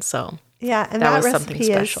cake. And so... Yeah, and that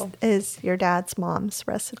recipe is your dad's mom's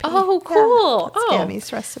recipe. Oh, cool. Yeah,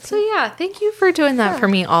 Gammy's recipe. So yeah, thank you for doing that for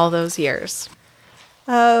me all those years.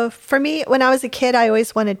 For me, when I was a kid, I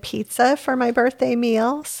always wanted pizza for my birthday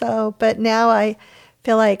meal. But now I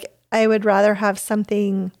feel like I would rather have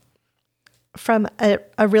something from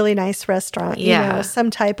a really nice restaurant. Yeah.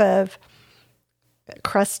 Some type of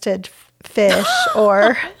crusted fish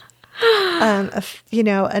or...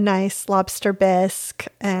 a nice lobster bisque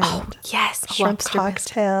and shrimp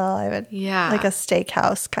cocktail. I would like a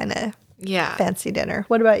steakhouse kind of fancy dinner.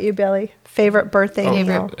 What about you, Billy? Favorite birthday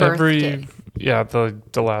meal? The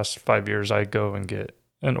last 5 years I go and get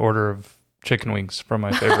an order of chicken wings from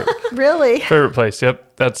my favorite favorite place.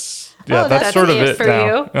 Yep, that's sort of it for now.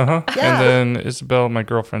 You. Uh-huh. Yeah. And then Isabel, my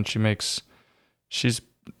girlfriend, she's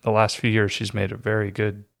the last few years she's made a very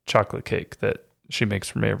good chocolate cake that she makes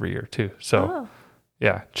for me every year too. So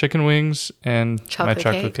chicken wings and my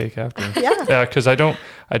chocolate cake after. Because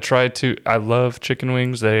I love chicken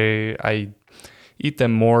wings. I eat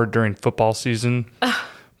them more during football season,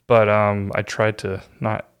 but I try to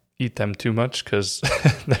not eat them too much because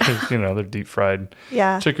they're deep fried.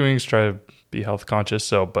 Yeah. Chicken wings, try to be health conscious.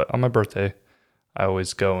 So, but on my birthday, I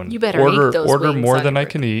always go and you better order more than I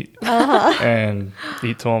can eat and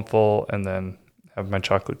eat till I'm full, and then have my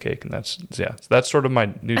chocolate cake, and that's sort of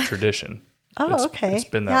my new tradition. Okay. It's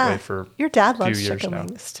been that way for your dad a few loves years chicken now.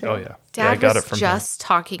 Wings too. Oh yeah, Dad I got was it from just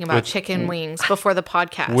talking about chicken wings before the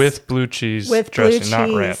podcast with blue cheese dressing,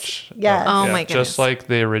 not ranch. Yes. My goodness. Just like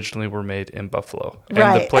they originally were made in Buffalo.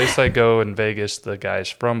 And the place I go in Vegas, the guys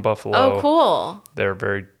from Buffalo. Oh, cool. They're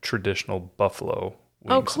very traditional Buffalo wings.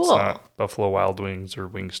 Oh, cool. It's not Buffalo Wild Wings or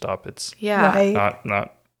Wingstop. It's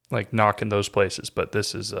not like knocking those places, but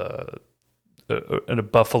this is a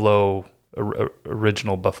Buffalo,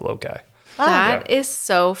 original Buffalo guy. That is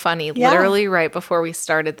so funny. Yeah. Literally right before we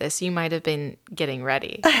started this, you might have been getting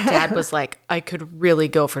ready. Dad was like, I could really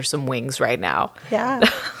go for some wings right now. Yeah.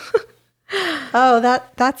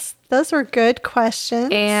 Those were good questions.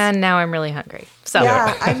 And now I'm really hungry. So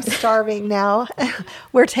I'm starving now.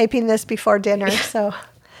 We're taping this before dinner. So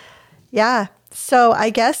So I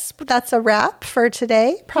guess that's a wrap for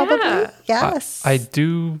today, probably. Yeah. Yes. I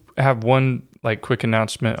do have one quick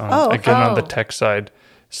announcement on the tech side.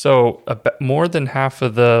 So more than half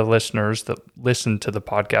of the listeners that listen to the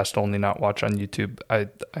podcast only, not watch on YouTube, I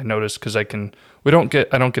noticed because I don't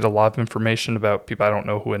get a lot of information about people. I don't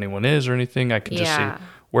know who anyone is or anything. I can just see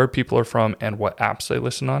where people are from and what apps they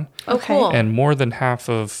listen on. Oh, cool. And more than half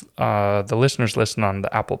of the listeners listen on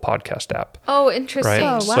the Apple Podcast app. Oh, interesting. Right?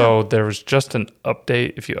 Oh, wow. So there was just an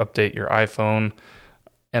update. If you update your iPhone,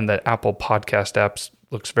 and the Apple Podcast apps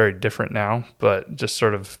looks very different now, but just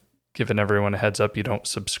sort of giving everyone a heads up. You don't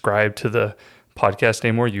subscribe to the podcast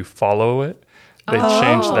anymore. You follow it. They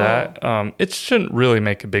changed that. It shouldn't really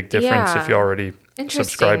make a big difference if you already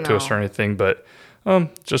subscribe to us or anything, but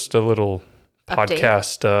just a little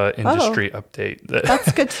podcast industry update.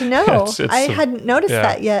 That's good to know. I hadn't noticed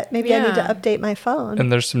that yet. Maybe I need to update my phone.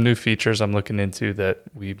 And there's some new features I'm looking into that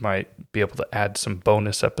we might be able to add some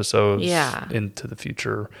bonus episodes into the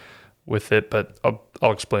future with it, but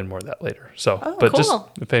I'll explain more of that later. So, but just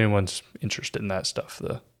if anyone's interested in that stuff,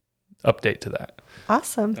 the update to that.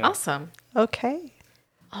 Awesome. Yeah. Awesome. Okay.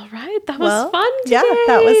 All right. That was fun today. Yeah,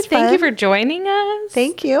 that was fun. Thank you for joining us.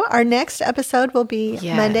 Thank you. Our next episode will be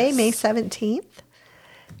Monday, May 17th.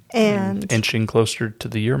 And inching closer to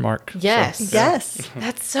the year mark. Yes. So, yes.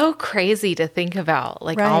 That's so crazy to think about.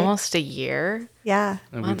 Like almost a year. Yeah.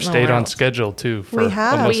 And we've stayed on schedule too for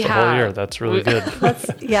almost a whole year. That's really good.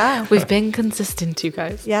 We've been consistent, you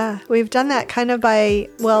guys. Yeah. We've done that kind of by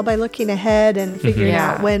looking ahead and figuring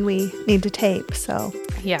out when we need to tape. So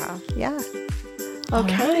yeah.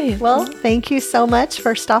 Okay. Right. Well, thank you so much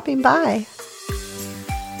for stopping by.